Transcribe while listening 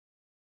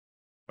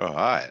All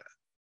right.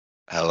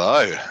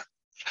 Hello. Hi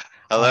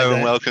Hello and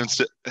there. welcome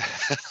to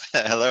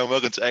hello and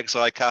welcome to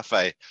XI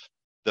Cafe.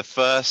 This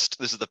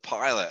is the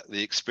pilot,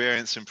 the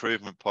Experience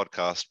Improvement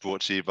Podcast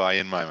brought to you by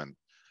InMoment.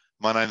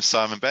 My name's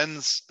Simon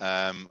Benz.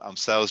 I'm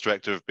Sales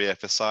Director of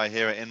BFSI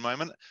here at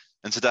InMoment.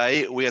 And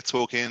today we are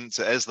talking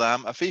to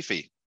Eslam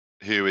Afifi,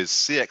 who is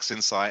CX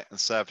Insight and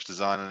Service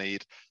Design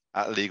Lead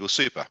at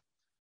legalsuper,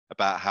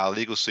 about how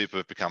legalsuper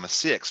have become a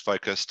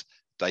CX-focused,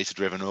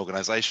 data-driven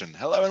organization.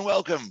 Hello and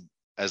welcome,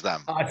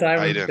 Eslam. Hi, How you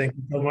Simon. doing? Thank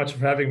you so much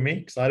for having me.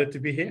 Excited to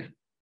be here.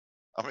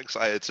 I'm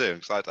excited too.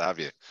 Excited to have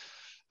you.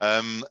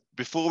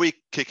 Before we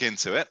kick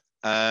into it,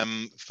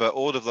 for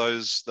all of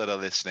those that are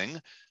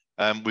listening,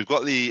 we've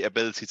got the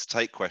ability to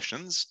take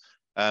questions,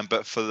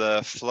 but for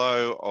the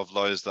flow of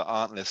those that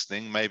aren't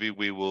listening, maybe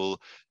we will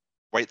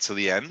wait till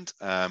the end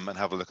and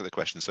have a look at the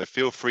questions. So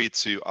feel free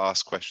to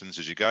ask questions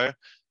as you go.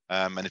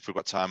 And if we've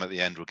got time at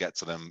the end, we'll get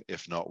to them.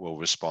 If not, we'll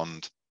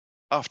respond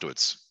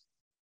afterwards.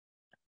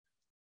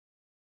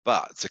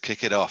 But to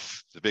kick it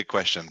off, the big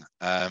question.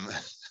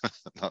 Actually,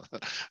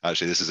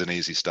 this is an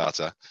easy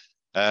starter.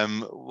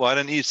 Why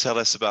don't you tell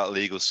us about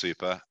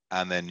legalsuper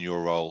and then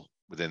your role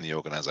within the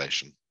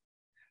organization?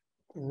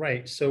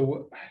 Right.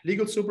 So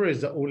legalsuper is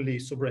the only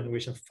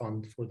superannuation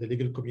fund for the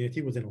legal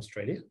community within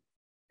Australia.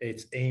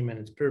 Its aim and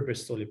its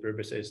purpose, solely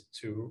purpose, is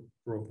to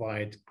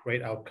provide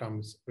great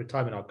outcomes,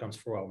 retirement outcomes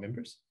for our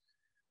members.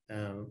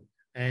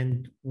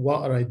 And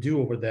what I do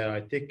over there,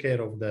 I take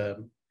care of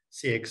the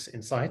CX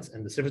insights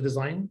and the service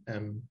design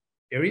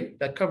area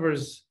that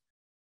covers,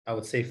 I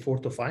would say, 4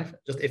 to 5.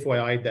 Just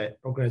FYI, the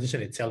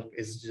organization itself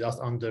is just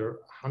under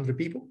 100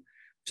 people,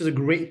 which is a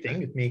great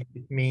thing.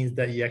 It means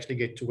that you actually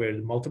get to wear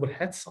multiple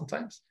hats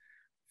sometimes.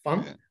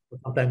 Fun,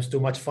 but sometimes too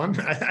much fun,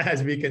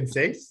 as we can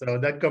say. So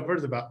that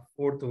covers about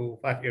 4 to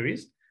 5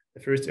 areas.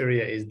 The first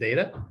area is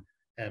data,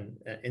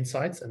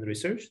 insights and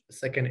research. The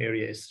second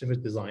area is service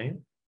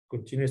design,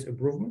 continuous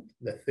improvement.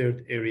 The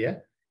third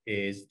area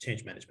is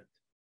change management.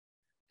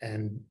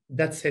 And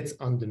that sits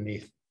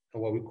underneath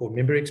what we call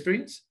member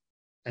experience.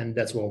 And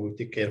that's why we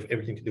take care of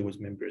everything to do with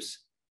members,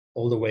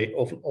 all the way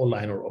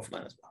online or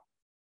offline as well.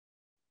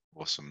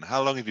 Awesome.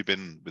 How long have you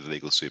been with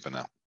legalsuper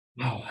now?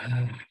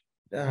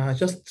 Wow.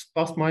 Just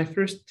past my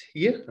first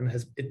year, and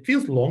it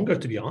feels longer,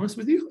 to be honest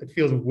with you. It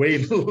feels way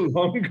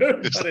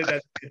longer,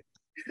 but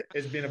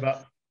it's been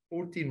about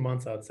 14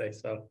 months, I'd say.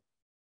 So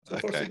far,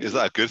 Okay. so Is good.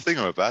 that a good thing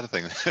or a bad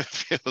thing? It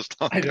feels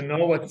I longer. don't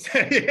know what to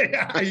say.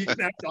 You can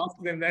have to ask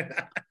them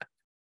that.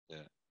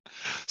 Yeah.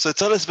 So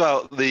tell us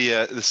about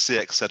the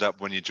CX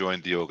setup when you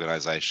joined the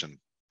organization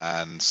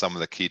and some of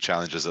the key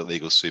challenges that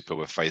legalsuper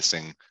were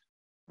facing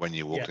when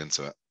you Yeah. walked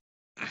into it.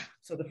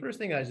 So the first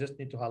thing I just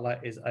need to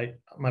highlight is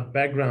my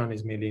background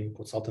is mainly in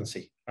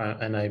consultancy,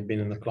 and I've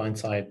been on the client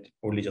side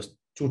only just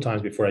 2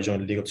 times before I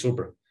joined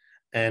legalsuper.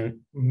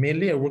 And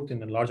mainly I worked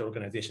in a large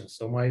organization.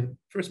 So my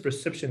first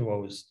perception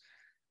was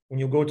when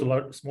you go to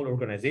a small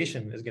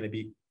organization, it's going to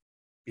be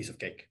piece of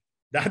cake.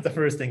 That's the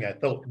first thing I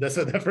thought. That's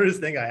the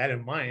first thing I had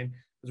in mind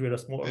was we're a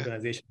small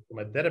organization. From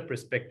a data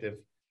perspective,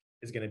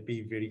 it's going to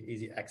be very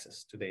easy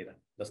access to data.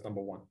 That's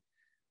number one.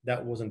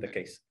 That wasn't the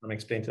case. I'm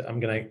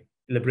going to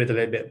elaborate a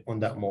little bit on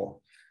that more.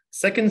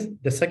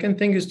 The second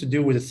thing is to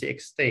do with the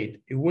CX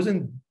state. It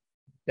wasn't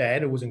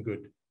bad. It wasn't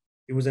good.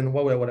 It was in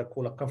what I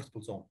call a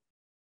comfortable zone.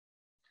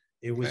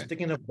 It was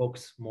ticking a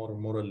box more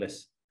or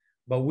less.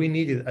 But we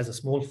needed, as a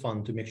small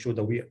fund, to make sure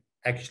that we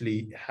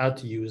actually had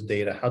to use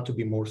data, how to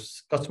be more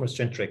customer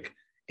centric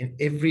in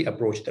every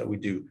approach that we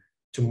do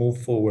to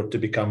move forward to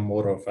become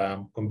more of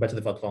a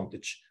competitive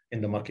advantage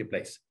in the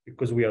marketplace.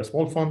 Because we are a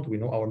small fund, we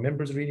know our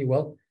members really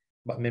well,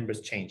 but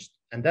members changed.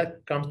 And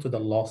that comes to the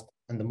last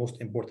and the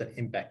most important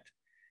impact,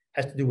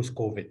 has to do with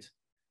COVID.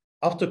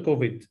 After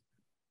COVID,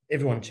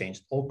 everyone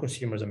changed. All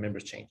consumers and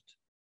members changed.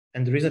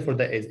 And the reason for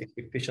that is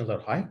expectations are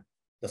high.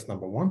 That's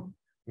number one.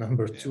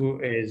 Number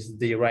two is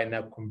they right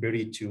now compare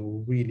it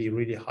to really,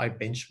 really high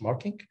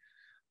benchmarking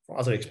for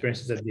other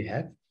experiences that they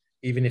have.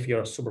 Even if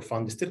you're a super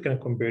fund, they're still going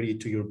to compare you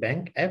to your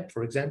bank app,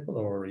 for example,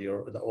 or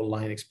the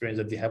online experience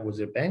that they have with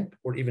their bank,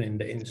 or even in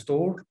the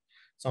in-store.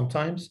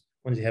 Sometimes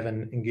when they have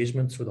an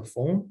engagement through the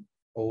phone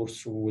or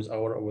through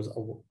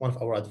one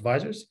of our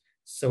advisors.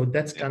 So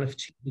that's kind of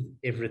changed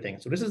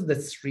everything. So this is the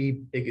 3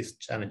 biggest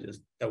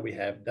challenges that we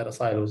have: data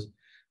silos.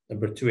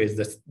 Number 2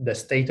 is the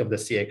state of the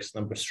CX.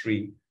 Number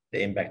 3,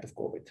 the impact of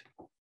COVID.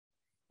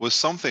 Was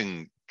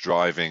something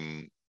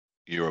driving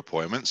your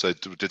appointment? So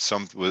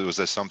was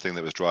there something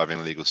that was driving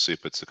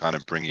legalsuper to kind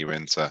of bring you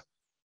in to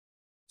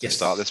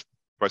start this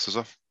process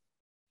off?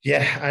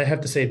 Yeah, I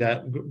have to say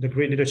that the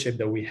great leadership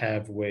that we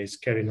have with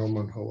Kerry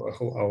Norman,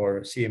 who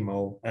our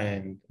CMO,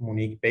 and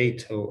Monique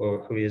Bate,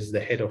 who is the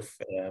head of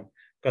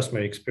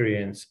customer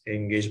experience,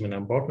 engagement,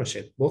 and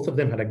partnership. Both of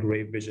them had a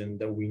great vision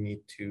that we need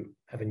to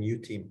have a new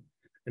team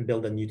and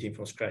build a new team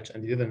from scratch.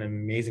 And they did an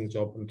amazing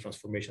job in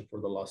transformation for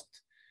the last,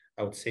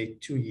 I would say,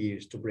 2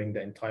 years to bring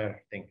the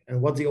entire thing.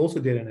 And what they also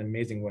did in an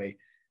amazing way,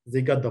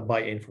 they got the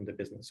buy-in from the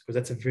business, because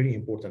that's a very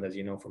important, as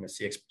you know, from a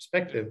CX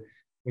perspective.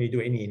 When you do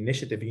any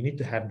initiative, you need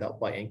to have that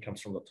buy-in comes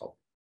from the top.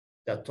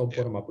 That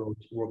top-bottom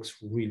approach works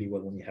really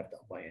well when you have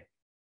that buy-in.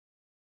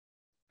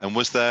 And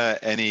was there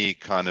any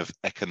kind of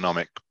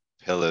economic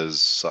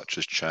pillars such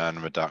as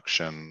churn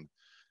reduction,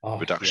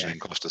 reduction in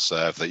cost to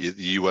serve that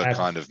you were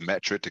kind of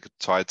metric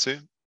tied to?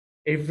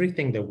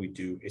 Everything that we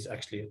do is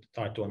actually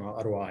tied to an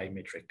ROI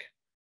metric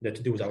that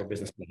to do with our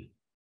business plan.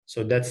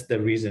 So that's the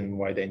reason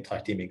why the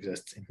entire team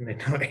exists in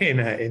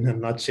a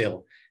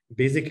nutshell.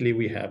 Basically,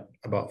 we have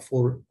about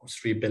 4 or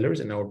 3 pillars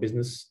in our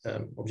business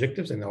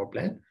objectives in our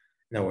plan.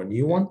 In our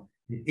new one,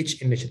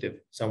 each initiative,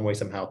 some way,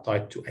 somehow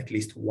tied to at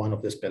least one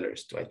of these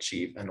pillars to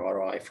achieve an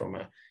ROI from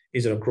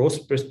either a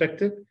growth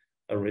perspective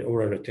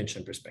or a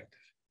retention perspective.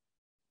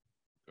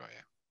 Right.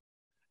 Yeah.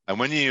 And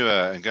when you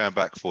and going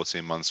back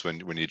 14 months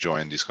when you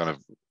joined, you kind of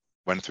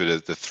went through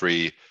the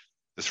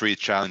three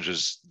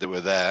challenges that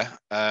were there,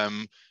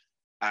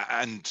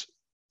 and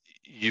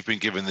you've been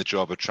given the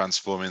job of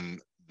transforming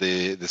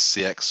the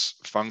CX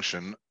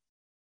function.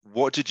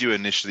 What did you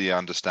initially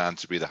understand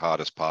to be the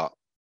hardest part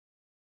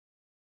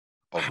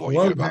of what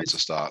you're about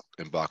to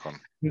embark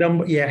on?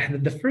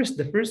 The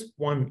first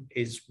one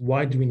is,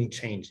 why do we need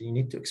change? You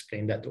need to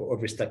explain that to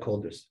other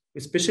stakeholders,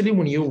 especially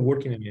when you're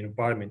working in an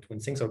environment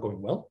when things are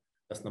going well.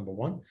 That's number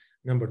one.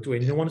 Number two,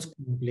 and no one is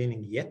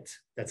complaining yet.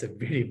 That's a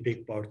very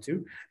big part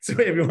too. So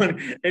everyone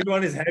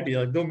is happy.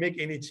 Like, don't make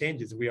any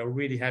changes. We are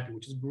really happy,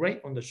 which is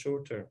great on the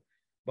short term.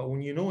 But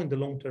when you know in the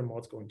long term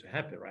what's going to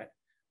happen, right?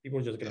 People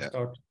are just going to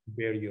start to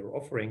compare your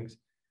offerings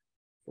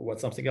for what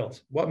something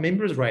else. What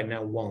members right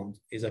now want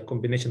is a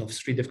combination of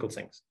 3 difficult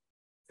things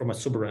from a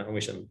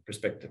superannuation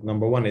perspective.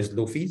 Number 1 is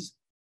low fees.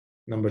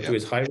 Number 2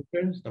 is high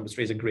returns. Number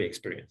 3 is a great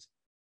experience.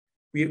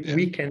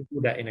 We can do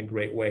that in a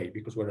great way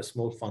because we're a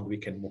small fund. We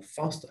can move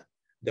faster.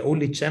 The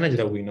only challenge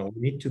that we know,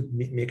 we need to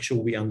make sure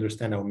we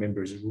understand our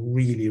members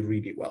really,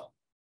 really well.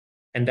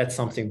 And that's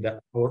something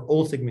that our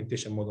old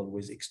segmentation model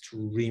was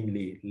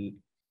extremely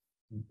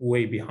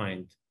way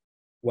behind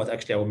what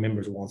actually our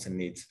members wants and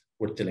needs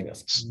were telling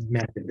us.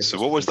 So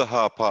what was the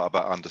hard part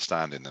about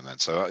understanding them then?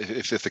 So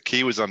if the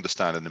key was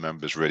understanding the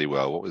members really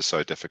well, what was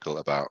so difficult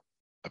about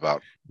that?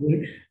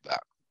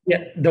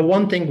 Yeah, the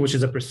one thing which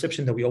is a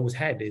perception that we always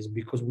had is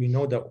because we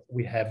know that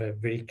we have a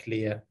very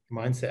clear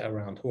mindset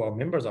around who our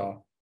members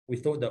are, we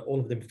thought that all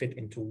of them fit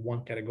into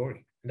one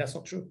category. And that's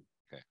not true.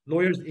 Okay.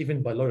 Lawyers,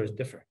 even by lawyers,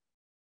 differ.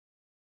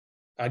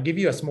 I'll give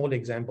you a small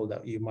example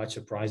that you might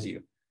surprise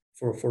you.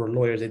 For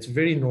lawyers, it's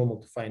very normal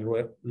to find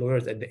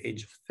lawyers at the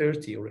age of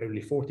 30 or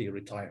early 40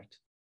 retired.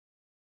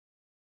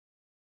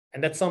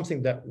 And that's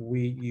something that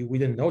we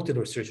didn't know till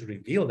research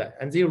revealed that.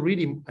 And they're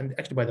really, and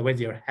actually, by the way,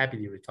 they are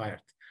happily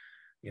retired.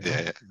 You know?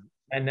 Yeah.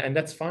 And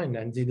that's fine.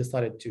 And they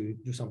decided to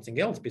do something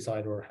else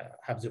beside, or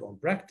have their own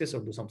practice, or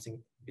do something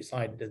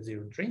beside their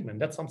dream.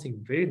 And that's something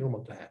very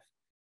normal to have.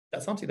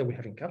 That's something that we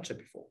haven't captured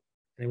before.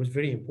 And it was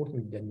very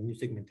important that the new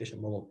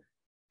segmentation model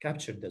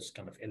captured those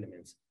kind of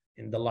elements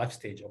in the life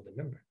stage of the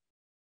member.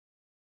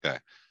 Okay.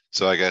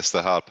 So I guess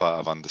the hard part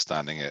of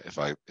understanding it, if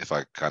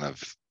I kind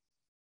of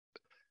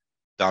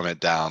dumb it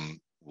down,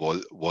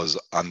 was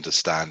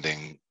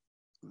understanding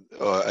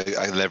or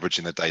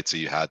leveraging the data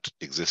you had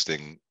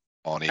existing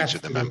on each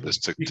of the members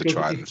to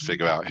try and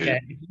figure out who. Yeah,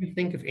 if you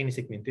think of any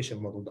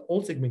segmentation model, the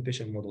old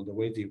segmentation model, the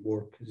way they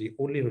work, they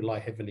only rely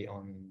heavily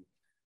on,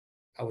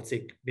 I would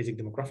say, basic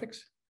demographics,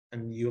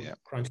 and you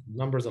crunch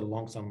numbers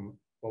along some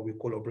what we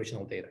call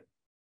operational data.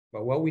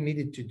 But what we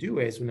needed to do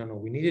is,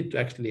 we needed to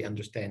actually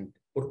understand,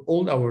 put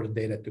all our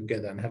data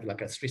together and have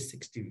like a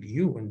 360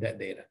 view on that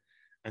data,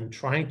 and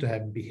trying to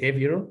have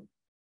behavioral,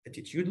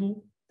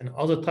 attitudinal, and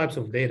other types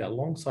of data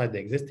alongside the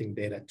existing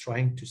data,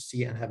 trying to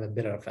see and have a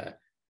better of a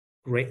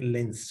great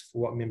lens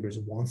for what members'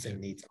 wants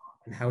and needs are,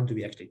 and how do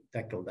we actually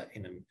tackle that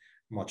in a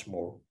much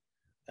more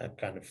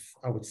kind of,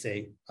 I would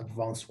say,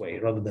 advanced way,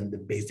 rather than the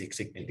basic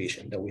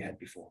segmentation that we had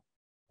before.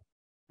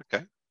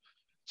 Okay.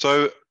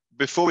 So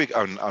before we,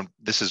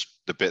 this is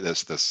the bit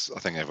that's I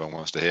think everyone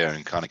wants to hear,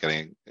 and kind of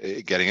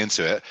getting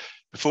into it.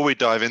 Before we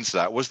dive into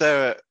that, was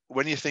there,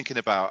 when you're thinking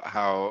about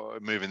how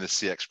moving the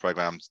CX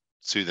program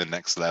to the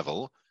next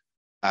level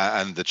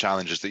and the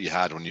challenges that you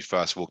had when you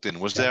first walked in,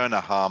 was there an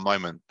aha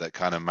moment that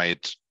kind of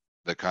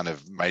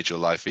made your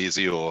life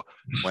easy, or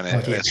when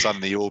it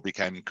suddenly all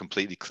became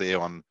completely clear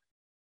on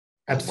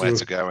where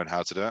to go and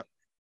how to do it?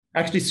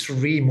 Actually,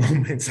 3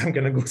 moments. I'm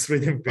gonna go through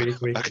them very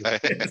quickly.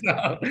 Okay.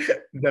 So,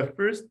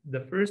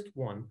 the first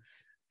one,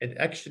 it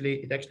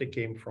actually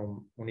came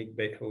from Monique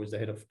Bay, who was the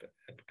head of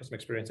customer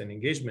experience and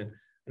engagement.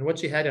 And what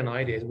she had an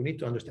idea is, we need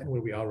to understand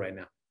where we are right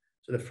now.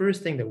 So the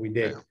first thing that we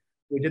did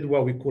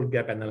what we call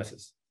gap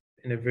analysis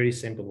in a very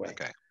simple way,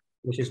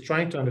 which is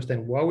trying to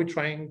understand where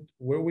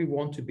we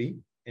want to be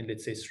in,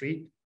 let's say,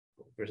 3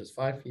 versus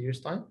 5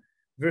 years time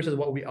versus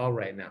what we are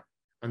right now,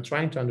 and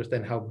trying to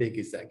understand how big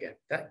is that gap.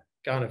 That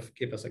kind of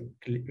give us a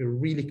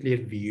really clear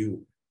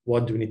view.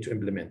 What do we need to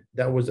implement?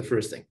 That was the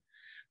first thing.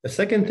 The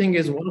second thing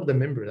is, one of the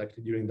members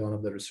actually during one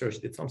of the research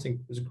did something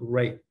that was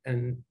great,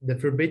 and the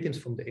verbatims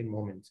from the end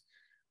moment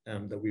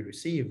that we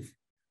received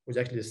was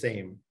actually the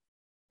same.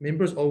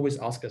 Members always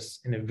ask us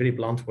in a very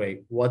blunt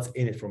way, what's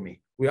in it for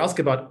me? We ask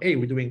about, hey,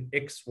 we're doing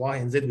X, Y,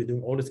 and Z, we're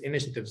doing all these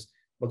initiatives,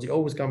 but you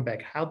always come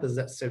back, how does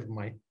that serve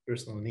my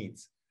personal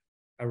needs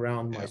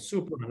around my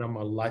super and around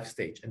my life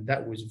stage? And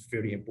that was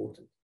very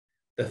important.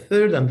 The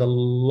third and the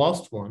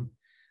last one,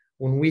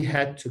 when we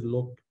had to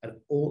look at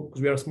all,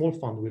 because we are a small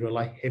fund, we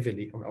rely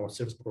heavily on our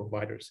service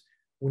providers.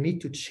 We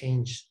need to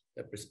change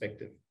the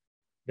perspective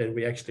that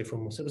we actually,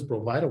 from a service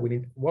provider, we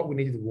needed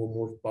were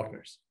more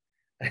partners.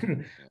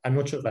 And I'm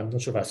not sure if I'm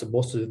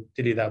supposed to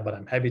tell you that, but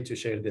I'm happy to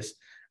share this.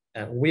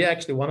 We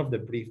actually, one of the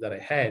briefs that I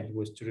had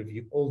was to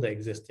review all the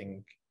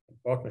existing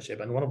partnership,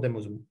 and one of them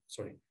was,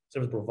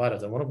 service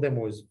providers, and one of them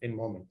was in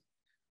Moment.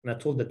 And I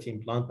told the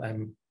team, Plant,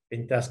 I'm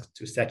been tasked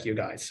to sack you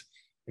guys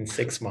in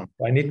 6 months.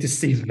 I need to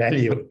see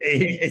value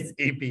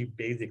ASAP,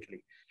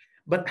 basically.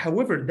 But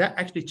however, that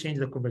actually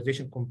changed the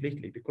conversation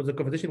completely, because the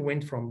conversation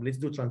went from let's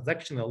do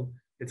transactional,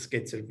 let's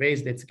get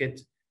surveys, let's get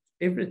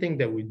everything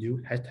that we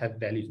do has to have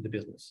value to the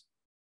business.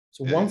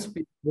 So once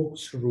we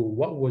walked through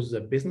what was the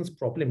business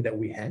problem that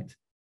we had,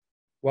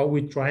 what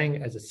we're trying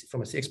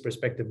from a CX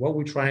perspective, what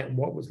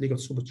was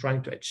legalsuper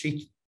trying to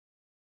achieve,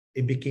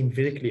 it became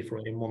very clear for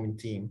a Moment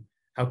team,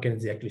 how can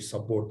they actually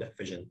support that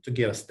vision to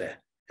get us there?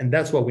 And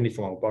that's what we need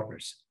from our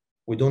partners.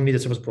 We don't need a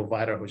service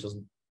provider who just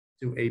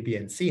do A, B,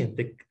 and C and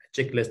take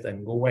a checklist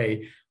and go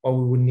away. What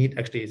we would need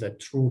actually is a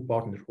true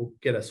partner who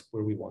get us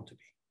where we want to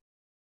be.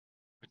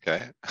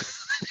 Okay.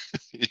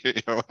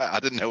 I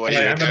didn't know where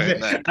you were going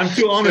there. I'm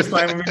too honest.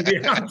 I'm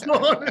too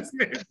honest.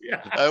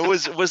 Yeah.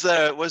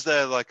 Was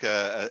there like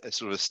a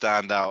sort of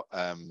standout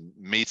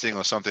meeting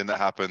or something that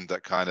happened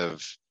that kind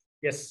of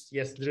yes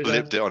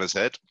flipped it on its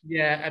head?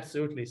 Yeah,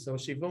 absolutely. So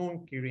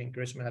Siobhan, Kiri, and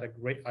Krishma had a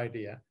great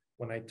idea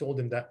when I told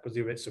them that, because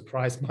they were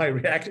surprised my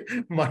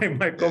reaction,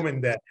 my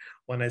comment there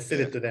when I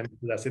said it to them.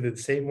 I said it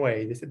the same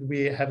way. They said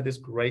we have this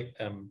great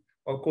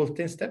what we call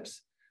 10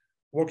 steps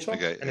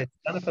workshop, and it's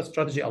kind of a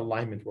strategy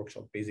alignment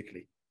workshop,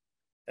 basically.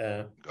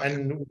 And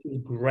it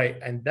was great.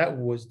 And that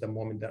was the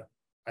moment that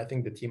I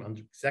think the team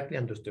exactly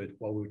understood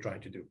what we were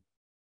trying to do.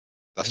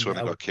 That's when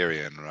I got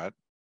Kiri in, right?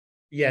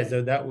 Yeah,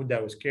 so that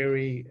was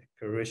Kiri,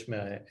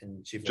 Karishma,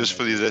 and Siobhan. Just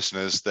for the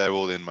listeners, they're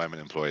all in Moment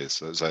employees.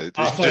 So they're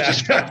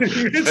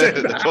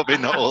probably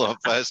not all on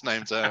first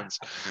name terms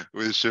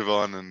with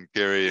Siobhan and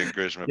Kiri and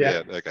Karishma.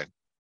 Yeah, okay.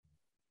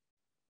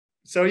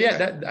 So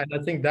and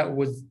I think that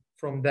was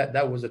from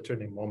that was a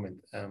turning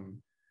moment.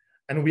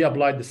 And we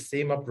applied the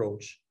same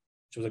approach,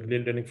 which was a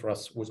great learning for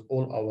us, was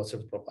all our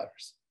service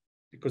providers.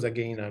 Because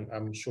again,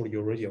 I'm sure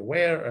you're already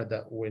aware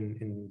that when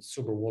in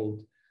super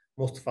world,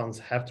 most funds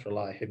have to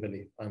rely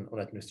heavily on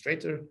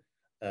administrator,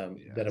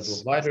 data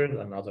providers,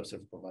 and other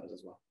service providers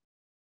as well.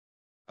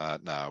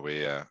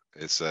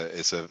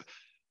 It's a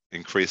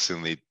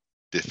increasingly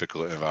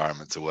difficult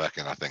environment to work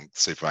in. I think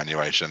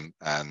superannuation,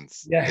 and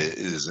it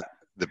is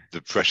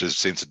the pressures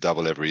seem to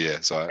double every year.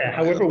 So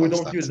however, we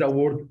don't use the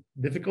word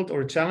difficult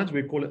or challenge.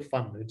 We call it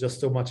fun. It's just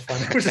so much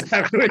fun. We just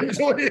have to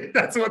enjoy it.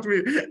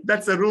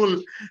 That's a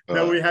rule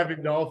that we have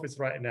in the office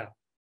right now.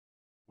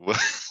 Well,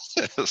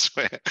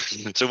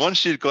 so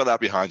once you'd got that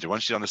behind you,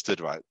 once you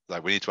understood, right,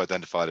 like we need to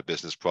identify the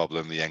business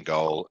problem, the end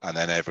goal, and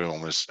then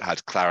everyone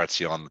had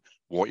clarity on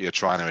what you're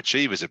trying to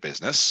achieve as a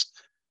business,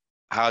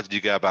 how did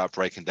you go about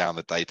breaking down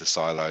the data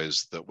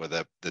silos that were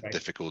the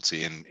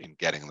difficulty in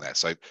getting there?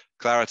 So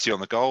clarity on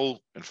the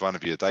goal in front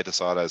of you, data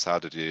silos, how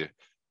did you,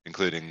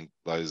 including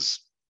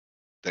those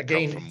that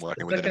come from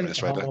working with an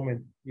administrator?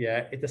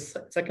 It's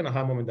a second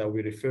aha moment that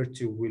we refer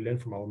to, we learn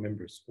from our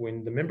members.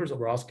 When the members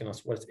were asking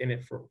us what's in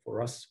it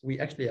for us, we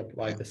actually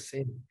applied the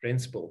same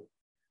principle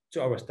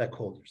to our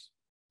stakeholders.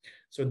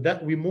 So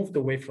that we moved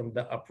away from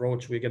that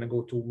approach. We're going to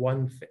go to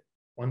one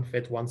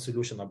fit, one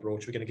solution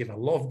approach. We're going to give a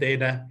lot of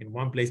data in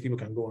one place. People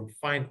can go and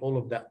find all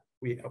of that.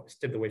 We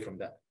stepped away from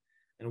that.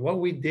 And what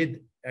we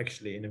did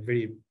actually in a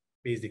very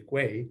basic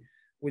way,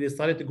 we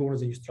decided to go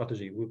as a new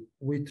strategy.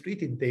 We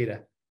treated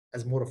data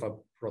as more of a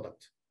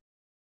product.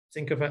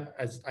 Think of it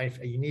as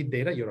you need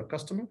data, you're a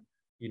customer,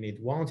 you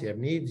need wants, you have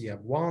needs, you have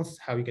wants,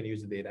 how you can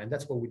use the data. And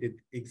that's what we did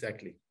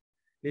exactly.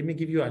 Let me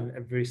give you a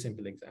very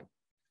simple example.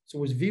 So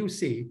with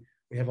VOC,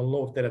 we have a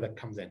lot of data that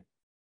comes in.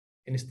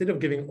 And instead of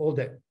giving all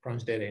that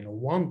crunch data in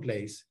one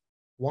place,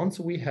 once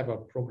we have a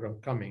program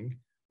coming,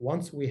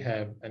 once we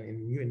have a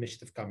new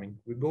initiative coming,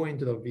 we go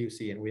into the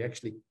VOC and we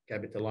actually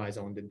capitalize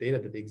on the data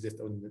that exists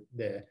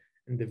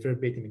and the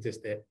verbatim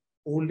exists there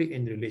only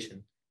in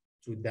relation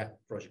to that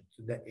project,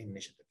 to that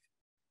initiative.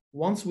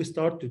 Once we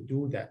start to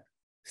do that,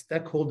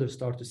 stakeholders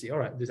start to see, all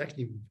right, there's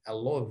actually a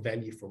lot of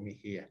value for me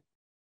here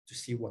to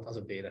see what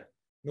other data.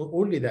 Not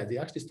only that, they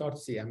actually start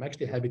to see, I'm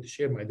actually happy to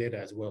share my data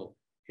as well.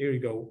 Here you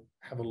go,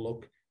 have a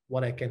look.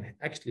 What I can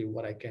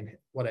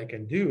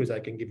do is I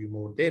can give you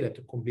more data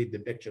to complete the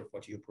picture of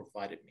what you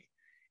provided me.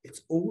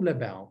 It's all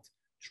about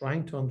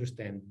trying to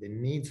understand the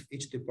needs of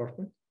each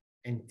department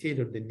and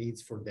tailor the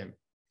needs for them.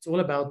 It's all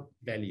about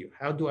value.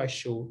 How do I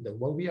show that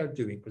what we are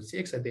doing, because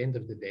CX at the end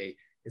of the day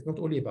is not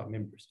only about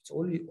members, it's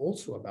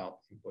also about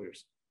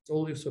employers. It's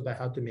also about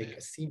how to make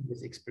a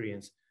seamless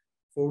experience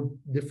for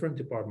different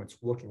departments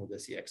working with the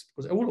CX.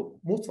 Because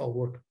most of our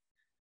work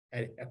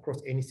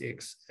across any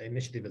CX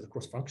initiative is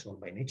cross-functional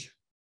by nature.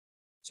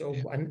 So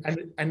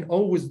and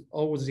always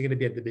is going to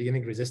be at the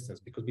beginning resistance,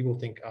 because people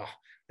think,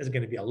 there's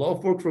going to be a lot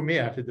of work for me.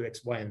 I have to do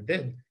X, Y, and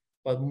Z.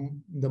 But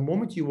the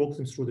moment you walk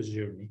them through the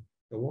journey,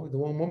 the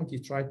one moment you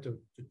try to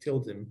tell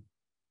them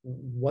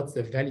what's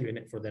the value in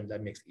it for them,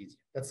 that makes it easier.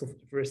 That's the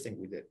first thing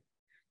we did.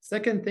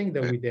 Second thing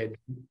that we did,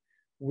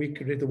 we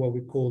created what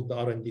we call the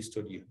R&D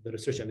studio, the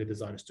research and the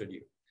design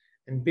studio.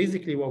 And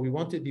basically what we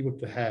wanted people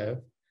to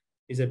have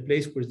is a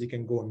place where they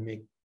can go and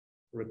make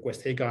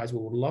requests. Hey guys, we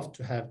would love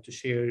to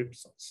share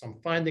some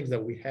findings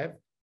that we have.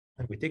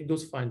 And we take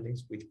those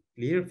findings, we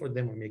clear for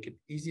them, we make it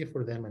easier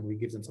for them, and we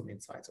give them some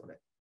insights on it.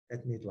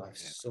 That made life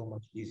so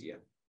much easier.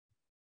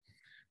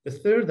 The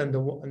third and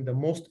the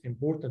most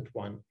important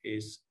one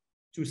is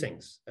two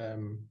things.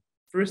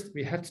 First,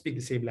 we have to speak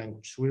the same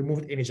language. We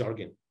removed any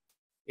jargon,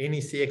 any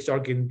CX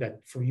jargon that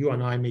for you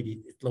and I,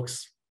 maybe it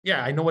looks,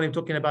 I know what I'm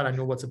talking about. I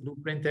know what a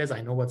blueprint is.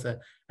 I know what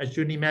a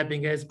journey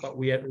mapping is, but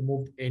we have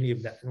removed any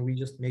of that. And we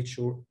just made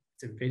sure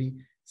it's a very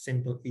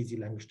simple, easy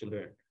language to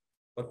learn.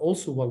 But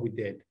also what we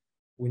did,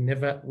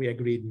 we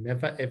agreed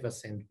never ever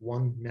send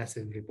one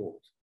massive report.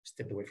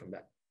 Step away from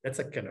that. That's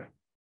a killer.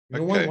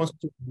 No one wants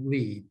to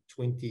read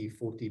 20,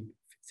 40,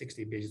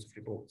 60 pages of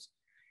reports.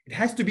 It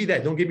has to be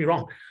there. Don't get me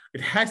wrong.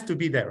 It has to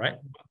be there, right?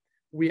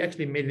 We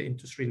actually made it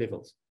into 3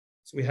 levels.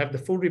 So we have the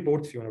full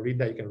report. If you want to read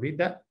that, you can read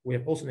that. We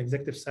have also an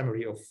executive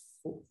summary of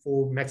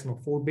maximum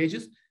 4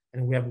 pages,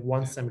 and we have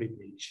 1 summary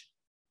page.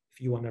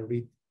 If you want to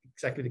read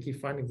exactly the key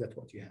findings, that's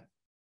what you have.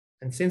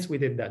 And since we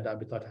did that, the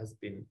appetite has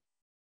been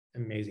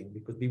amazing,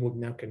 because people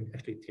now can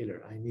actually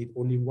tailor. I need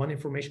only one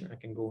information. I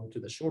can go into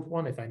the short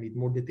one. If I need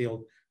more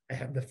detailed, I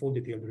have the full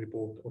detailed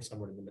report or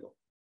somewhere in the middle.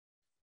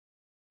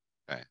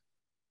 Okay.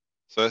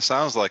 So it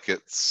sounds like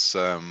it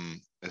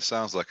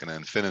sounds like an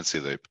infinity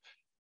loop.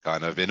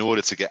 Kind of, in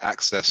order to get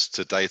access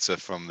to data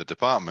from the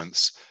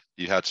departments,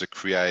 you had to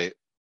create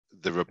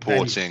the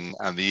reporting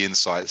and the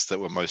insights that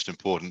were most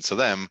important to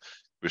them,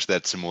 which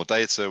led to more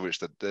data, which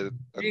did.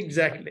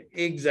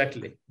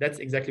 Exactly. That's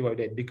exactly what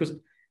we did, because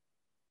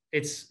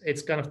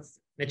it's kind of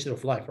nature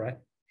of life, right?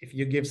 If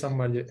you give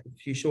someone,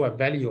 if you show a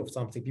value of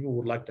something, people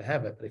would like to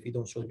have it. But if you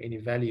don't show them any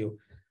value,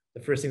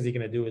 the first things they're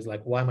going to do is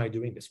like, why am I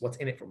doing this? What's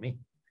in it for me?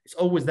 It's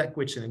always that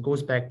question. It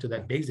goes back to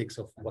that basics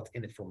of what's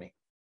in it for me.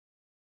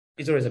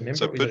 Either as a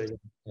member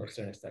or as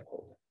a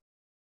stakeholder.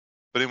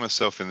 Putting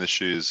myself in the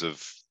shoes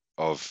of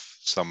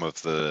some of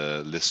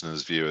the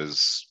listeners,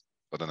 viewers,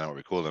 I don't know what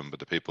we call them, but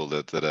the people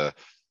that are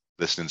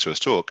listening to us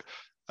talk,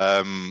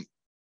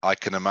 I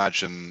can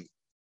imagine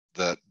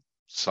that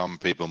some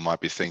people might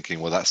be thinking,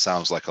 well, that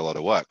sounds like a lot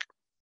of work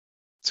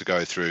to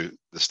go through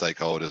the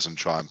stakeholders and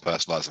try and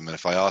personalize them. And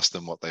if I asked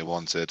them what they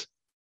wanted,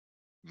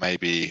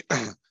 maybe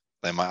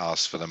they might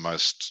ask for the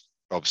most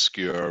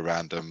obscure,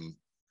 random.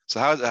 So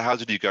how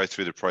did you go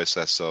through the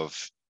process of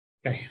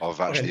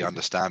actually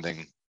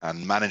understanding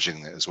and managing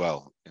it as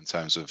well, in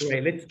terms of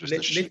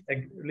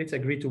let's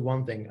agree to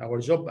one thing.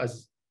 Our job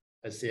as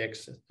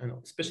CX, and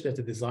especially as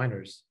the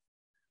designers,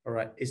 all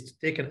right, is to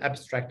take an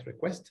abstract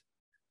request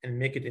and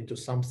make it into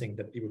something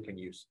that people can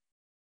use,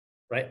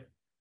 right?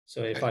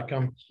 So if I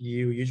come to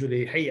you,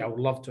 usually, hey, I would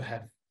love to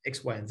have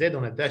X, Y, and Z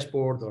on a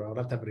dashboard, or I would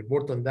love to have a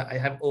report on that. I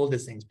have all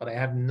these things, but I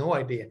have no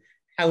idea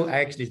how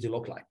actually they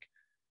look like,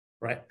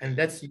 right? And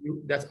that's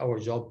our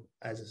job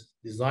as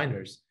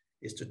designers,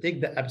 is to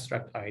take the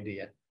abstract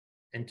idea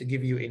and to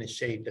give you in a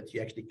shape that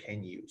you actually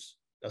can use.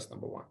 That's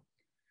number one.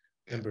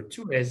 Number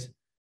two is,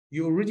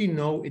 you already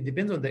know, it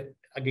depends on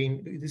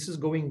again, this is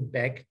going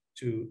back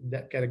to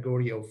that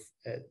category of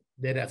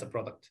data as a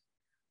product.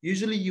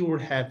 Usually you will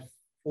have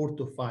 4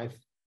 to 5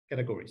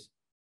 categories.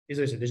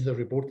 Either is it digital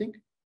reporting,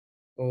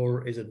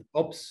 or is it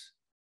ops,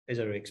 is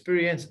it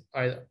experience?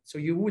 So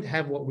you would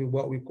have what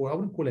we call, I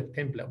wouldn't call it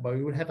template, but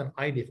we would have an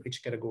idea for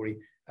each category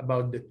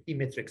about the key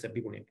metrics that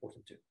people are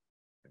important to.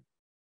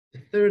 The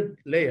third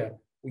layer,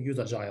 we use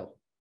Agile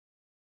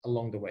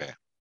along the way.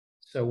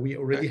 So we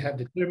already have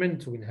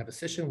determined, so we have a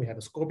session, we have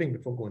a scoping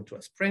before going to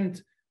a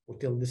sprint. We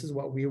tell this is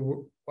what we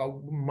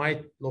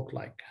might look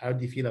like. How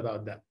do you feel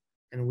about that?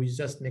 And we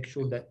just make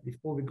sure that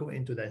before we go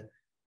into that,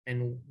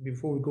 and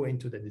before we go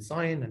into the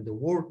design and the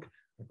work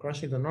and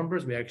crunching the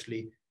numbers, we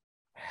actually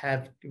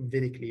have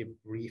very clear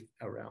brief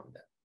around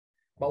that.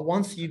 But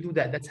once you do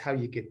that, that's how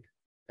you get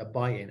the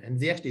buy-in. And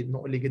they actually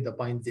not only get the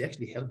buy-in, they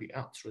actually help you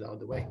out throughout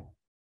the way.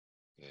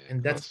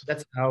 And that's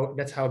how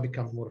it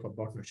becomes more of a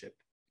partnership.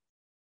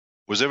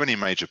 Was there any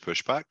major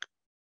pushback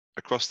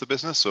across the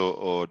business,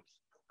 or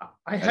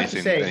I have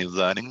to say, any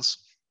learnings?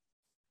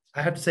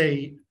 I have to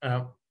say,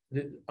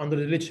 under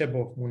the leadership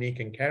of Monique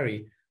and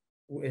Carrie,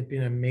 it's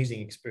been an amazing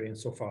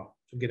experience so far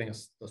to getting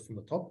us from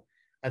the top.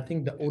 I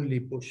think the only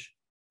push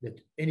that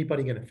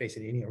anybody going to face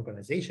in any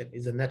organization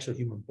is a natural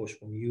human push.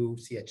 When you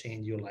see a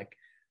change, you're like,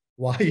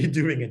 why are you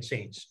doing a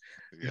change?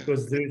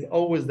 Because there's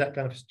always that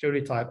kind of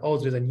stereotype. Oh,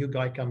 there's a new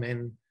guy come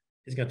in,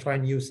 he's going to try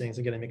new things,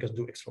 he's going to make us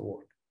do extra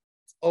work.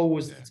 It's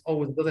always,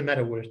 it doesn't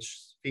matter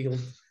which field,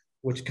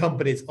 which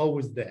company, it's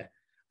always there.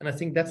 And I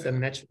think that's a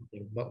natural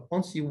thing. But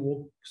once you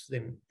walk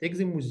them, take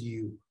them with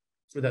you,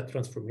 through that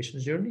transformation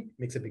journey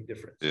makes a big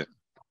difference. Yeah.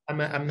 I'm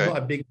Okay. not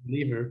a big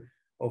believer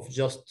of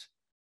just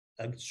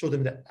show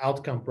them the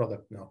outcome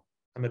product now.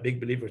 I'm a big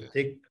believer.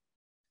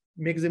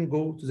 Make them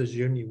go to the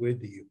journey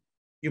with you.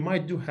 You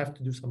might have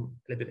to do a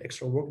little bit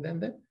extra work than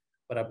that,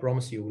 but I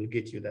promise you, we'll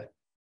get you that.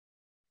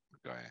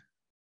 Okay.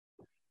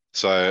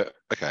 So,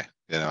 okay,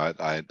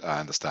 I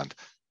understand.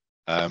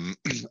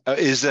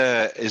 Is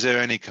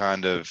there any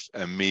kind of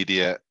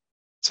immediate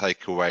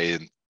takeaway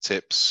and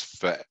tips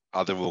for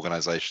other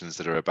organizations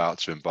that are about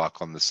to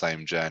embark on the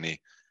same journey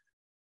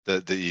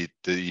that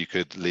you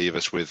could leave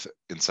us with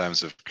in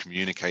terms of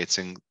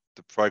communicating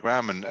the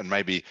program, and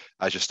maybe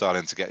as you're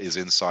starting to get these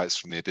insights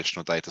from the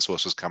additional data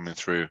sources coming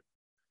through,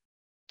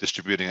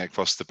 distributing it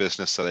across the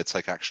business so they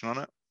take action on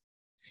it?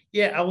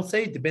 Yeah, I would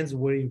say it depends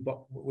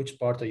which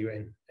part are you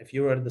in. If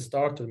you're at the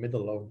start or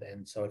middle or the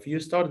end. So if you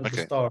start at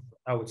the start,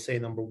 I would say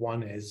number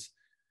one is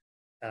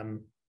I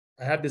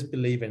have this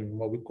belief in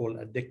what we call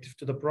addictive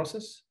to the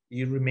process.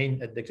 You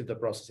remain addicted to the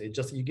process. It's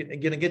just you're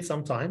gonna get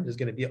some time. There's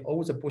gonna be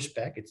always a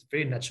pushback. It's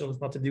very natural.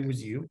 It's not to do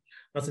with you,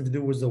 nothing to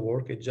do with the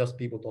work. It's just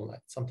people don't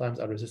like. Sometimes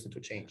are resistant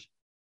to change.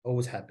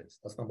 Always happens.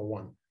 That's number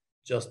one.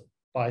 Just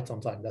buy it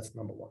some time. That's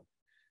number one.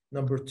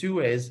 Number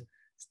two is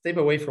step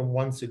away from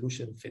one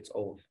solution fits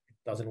all.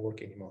 Doesn't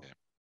work anymore.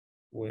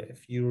 Where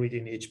if you read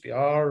in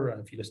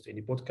HBR, if you listen to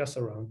any podcasts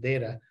around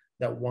data,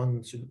 that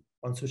one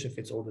solution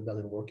fits all, that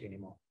doesn't work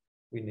anymore.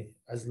 We need,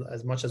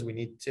 as much as we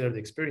need tailored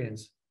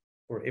experience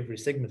for every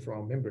segment for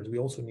our members, we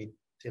also need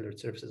tailored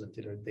services and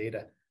tailored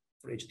data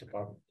for each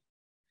department.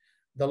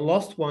 The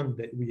last one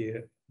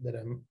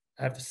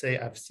I have to say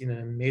I've seen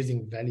an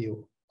amazing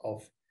value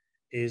of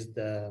is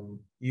the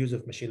use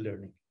of machine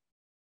learning.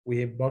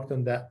 We embarked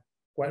on that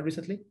quite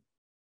recently.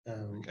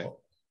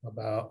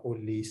 About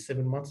only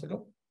 7 months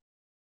ago.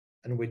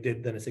 And we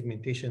did then a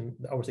segmentation.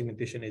 Our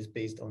segmentation is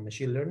based on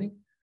machine learning,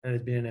 and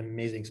it's been an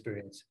amazing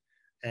experience.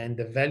 And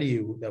the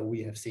value that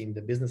we have seen,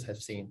 the business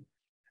has seen,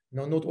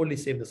 not only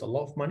saved us a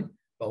lot of money,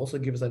 but also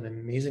gives us an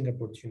amazing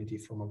opportunity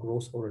from a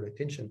growth or a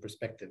retention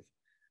perspective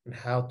and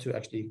how to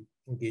actually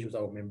engage with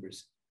our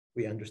members.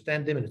 We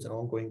understand them, and it's an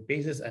ongoing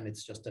basis, and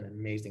it's just been an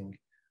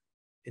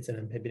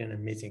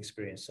amazing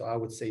experience. So I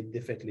would say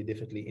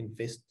definitely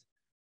invest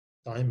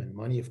time and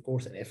money, of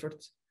course, and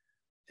efforts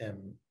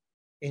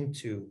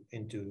into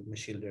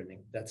machine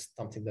learning. That's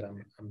something that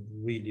I'm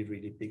really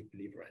big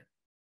believer in.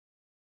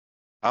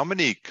 How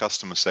many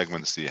customer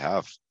segments do you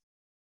have?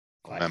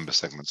 5. Member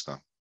segments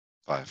now?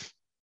 5.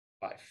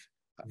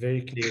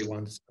 Very clear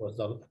ones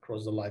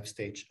across the life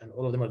stage, and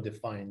all of them are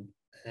defined.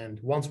 And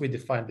once we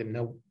define them,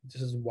 now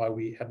this is why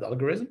we have the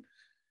algorithm.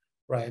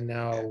 Right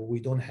now, we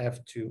don't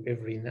have to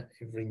every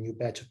new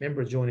batch of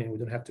members joining. We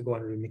don't have to go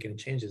and make any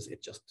changes.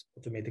 It just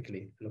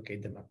automatically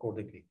allocate them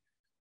accordingly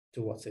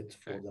to what's it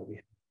for that we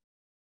have.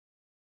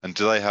 And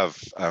do they have,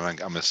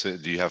 I'm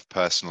assuming, do you have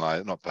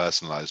not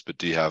personalized, but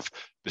do you have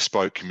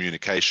bespoke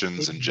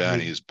communications and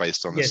journeys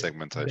based on the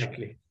segmentation?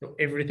 Exactly. So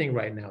everything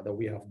right now that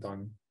we have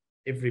done,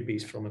 every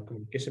piece from a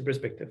communication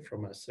perspective,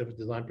 from a service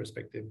design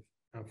perspective,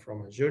 and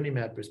from a journey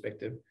map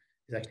perspective,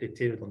 is actually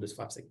tailored on these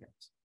 5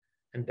 segments.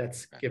 And that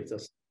gives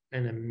us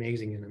an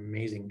amazing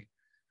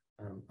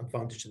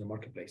advantage in the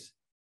marketplace.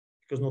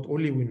 Because not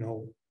only we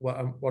know what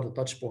are the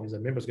touch points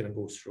that members are going to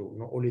go through,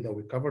 not only that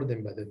we cover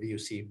them by the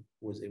VOC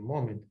was a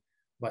moment,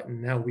 but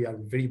now we are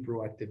very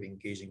proactive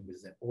engaging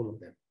with them, all of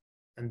them,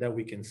 and that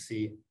we can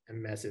see a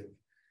massive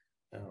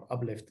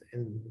uplift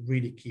in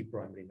really key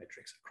primary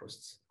metrics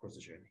across the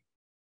journey.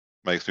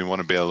 Makes me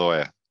want to be a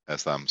lawyer,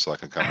 Islam, so I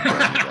can come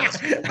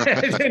across you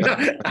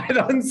guys. I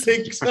don't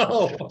think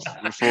so.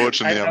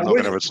 Unfortunately, I'm not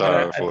going to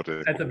retire at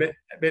 40. It's a bit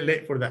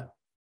late for that.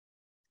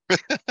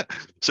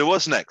 So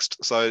what's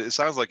next? So it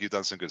sounds like you've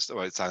done some good stuff.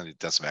 Well, it sounds like you've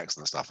done some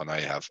excellent stuff. I know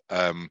you have.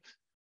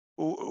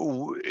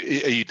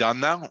 Are you done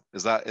now?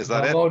 Is that it?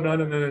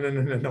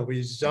 No.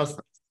 We're just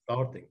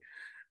starting.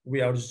 We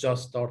are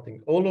just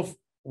starting. All of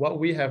what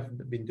we have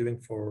been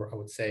doing for, I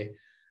would say,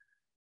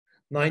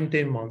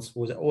 9-10 months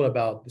was all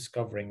about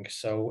discovering.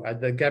 So at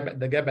the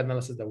gap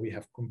analysis that we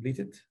have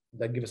completed,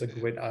 that gives us a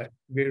great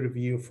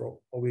review for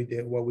what we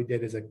did. What we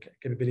did is a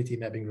capability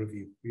mapping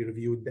review. We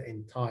reviewed the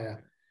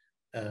entire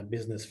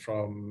business,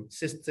 from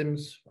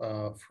systems,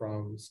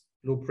 from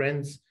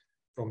blueprints,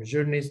 from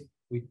journeys.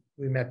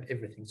 We mapped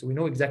everything. So we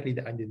know exactly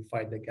to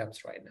identify the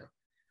gaps right now.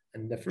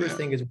 And the first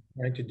thing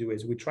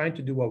we're trying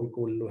to do what we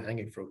call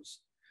low-hanging fruits,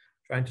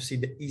 trying to see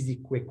the easy,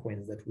 quick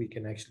wins that we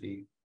can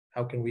actually,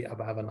 how can we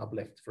have an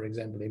uplift? For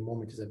example, a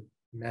moment is a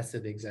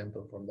massive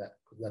example from that,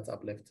 because that's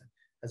uplift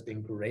has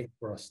been great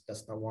for us.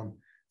 That's not one.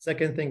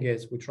 Second thing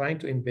is we're trying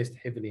to invest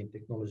heavily in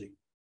technology.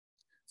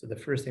 So the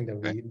first thing that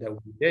we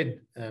did,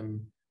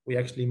 we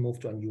actually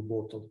moved to a new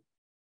portal,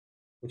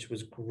 which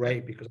was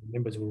great because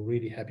members were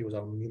really happy with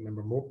our new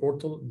member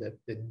portal. The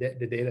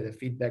data, the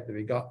feedback that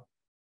we got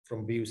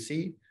from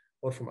VOC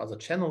or from other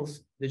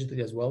channels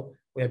digitally as well,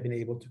 we have been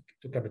able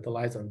to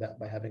capitalize on that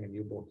by having a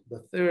new portal. The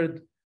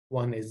third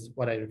one is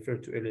what I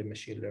referred to earlier,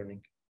 machine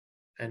learning.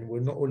 And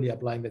we're not only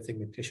applying that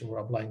segmentation, we're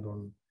applying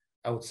on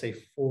I would say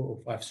 4 or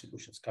 5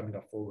 solutions coming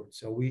up forward.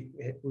 So we're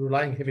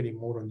relying heavily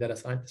more on data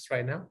scientists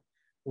right now.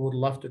 We would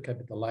love to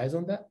capitalize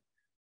on that.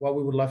 What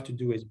we would love to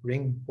do is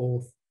bring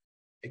both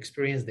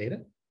experience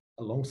data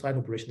alongside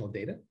operational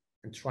data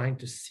and trying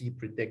to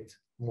predict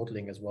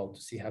modeling as well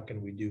to see how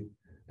can we do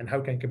and how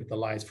can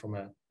capitalize from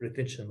a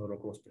retention or a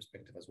growth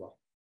perspective as well.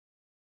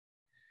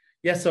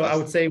 Yeah, so I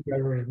would say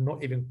we're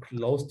not even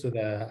close to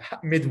the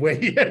midway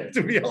yet,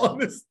 to be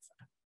honest.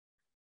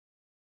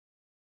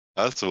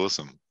 That's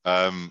awesome.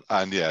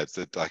 And yeah, it's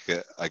like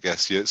I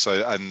guess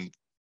and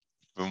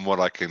from what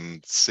I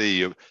can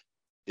see,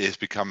 it's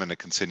becoming a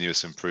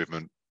continuous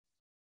improvement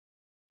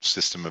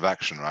system of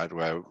action, right?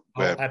 Where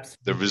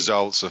the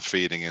results are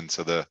feeding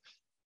into the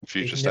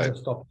future state.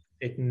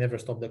 It never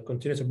stopped. The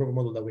continuous improvement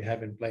model that we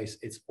have in place,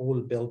 it's all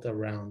built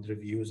around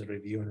reviews and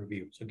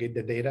review. So get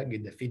the data,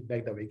 get the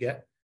feedback that we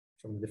get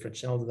from the different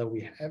channels that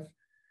we have,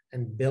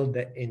 and build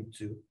that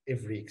into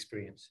every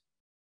experience.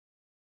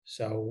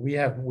 So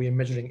we're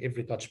measuring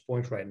every touch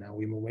point right now.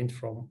 We went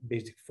from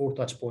basic 4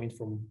 touch points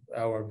from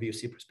our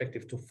VOC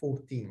perspective to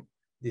 14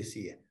 this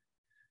year.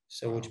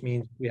 So which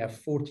means we have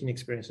 14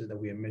 experiences that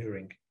we are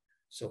measuring.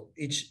 So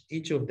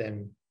each of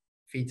them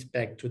feeds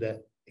back to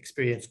the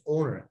experience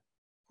owner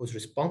who's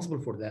responsible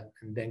for that,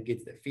 and then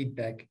gets the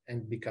feedback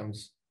and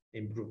becomes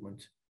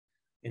improvement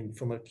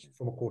from a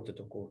quarter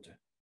to quarter.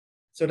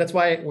 So that's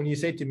why when you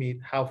say to me,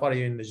 how far are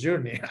you in the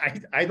journey?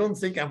 I don't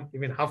think I'm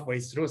even halfway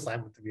through,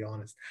 Simon, to be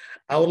honest.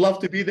 I would love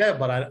to be there,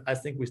 but I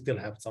think we still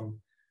have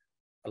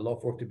a lot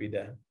of work to be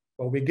there.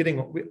 But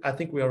I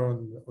think we are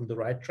on the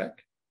right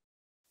track.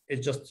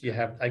 It's just you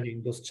have,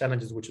 again, those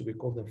challenges, which we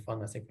call them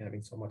fun. I think we're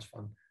having so much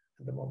fun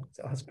at the moment.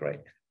 So that's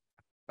great.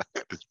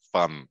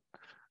 Fun.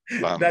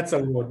 That's a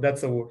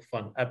word,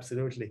 fun.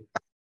 Absolutely.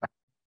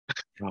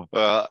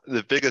 Well,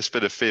 the biggest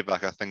bit of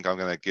feedback I think I'm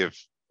going to give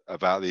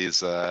about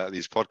these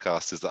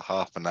podcasts is that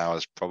half an hour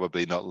is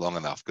probably not long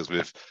enough, because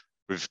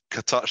we've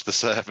touched the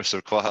surface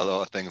of quite a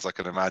lot of things I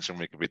can imagine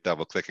we could be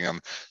double clicking on,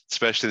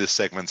 especially the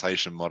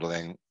segmentation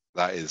modeling.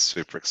 That is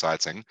super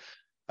exciting.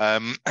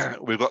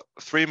 We've got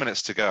 3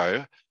 minutes to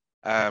go.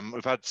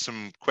 We've had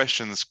some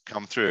questions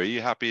come through. Are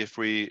you happy if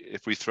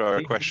we throw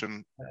a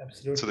question?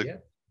 Absolutely, yeah.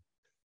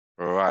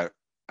 All right,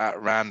 at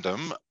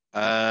random.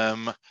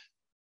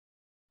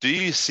 Do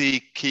you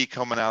see key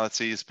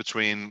commonalities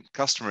between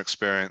customer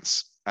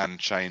experience and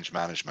change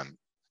management?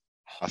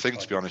 I think,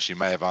 to be honest, you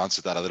may have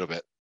answered that a little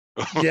bit.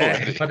 Yeah,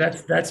 already. but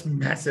that's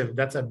massive.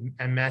 That's a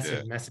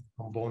massive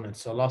component.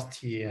 So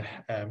last year,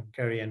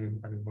 Kerry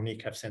and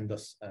Monique have sent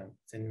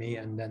me,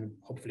 and then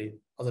hopefully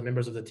other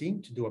members of the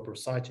team to do a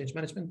precise change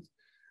management,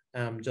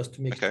 just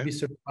to to be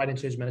certified in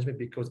change management,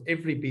 because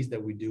every piece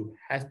that we do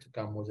has to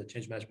come with a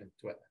change management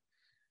to it.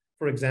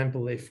 For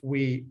example,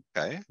 the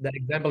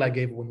example I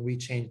gave when we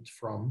changed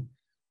from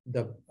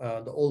the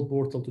old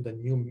portal to the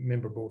new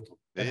member portal,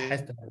 that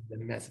has to have the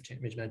massive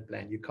change management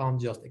plan. You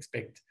can't just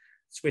expect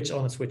switch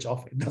on and switch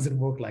off. It doesn't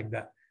work like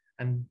that.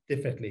 And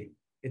definitely,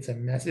 it's a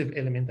massive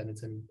element, and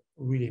it's a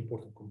really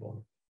important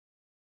component.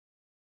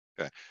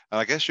 Okay, and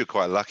I guess you're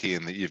quite lucky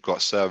in that you've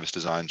got service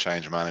design,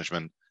 change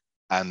management,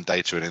 and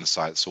data and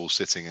insights all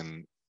sitting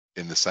in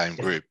the same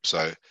group.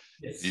 So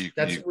you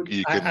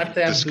can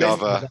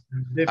discover,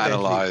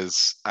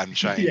 analyze, and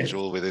change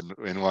all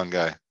in one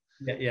go.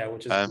 Yeah,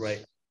 which is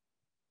great.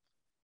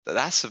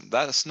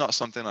 That's not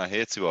something I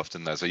hear too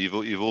often, though. So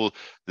you've all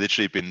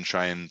literally been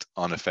trained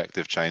on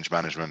effective change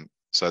management,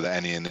 so that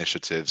any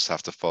initiatives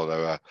have to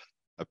follow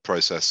a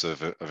process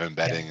of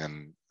embedding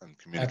and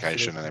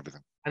communication and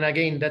everything. And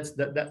again,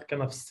 that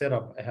kind of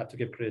setup, I have to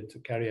give credit to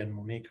Carrie and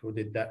Monique, who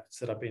did that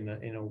setup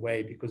in a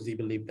way, because they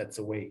believe that's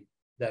a way.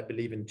 That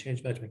belief in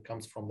change management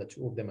comes from the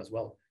two of them as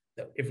well,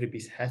 that every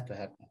piece has to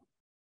have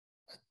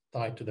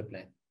tied to the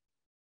plan.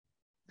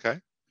 Okay.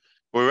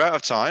 Well, we're out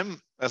of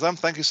time. Azam,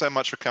 thank you so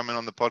much for coming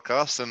on the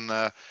podcast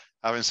and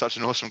having such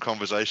an awesome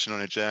conversation on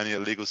your journey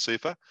at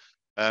LegalSuper.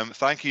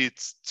 Thank you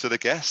to the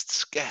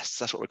guests,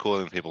 that's what we're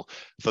calling people,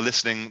 for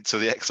listening to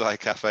the XI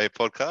Café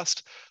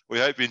podcast. We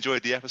hope you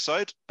enjoyed the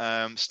episode.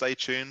 Stay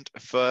tuned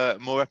for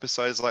more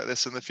episodes like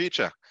this in the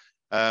future.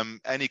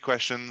 Any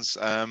questions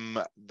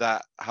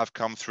that have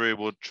come through,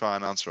 we'll try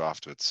and answer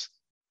afterwards.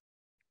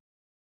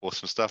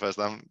 Awesome stuff,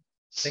 Azam.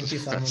 Thank you,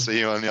 Simon. See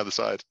you on the other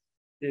side.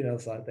 See you on the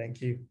other side.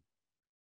 Thank you.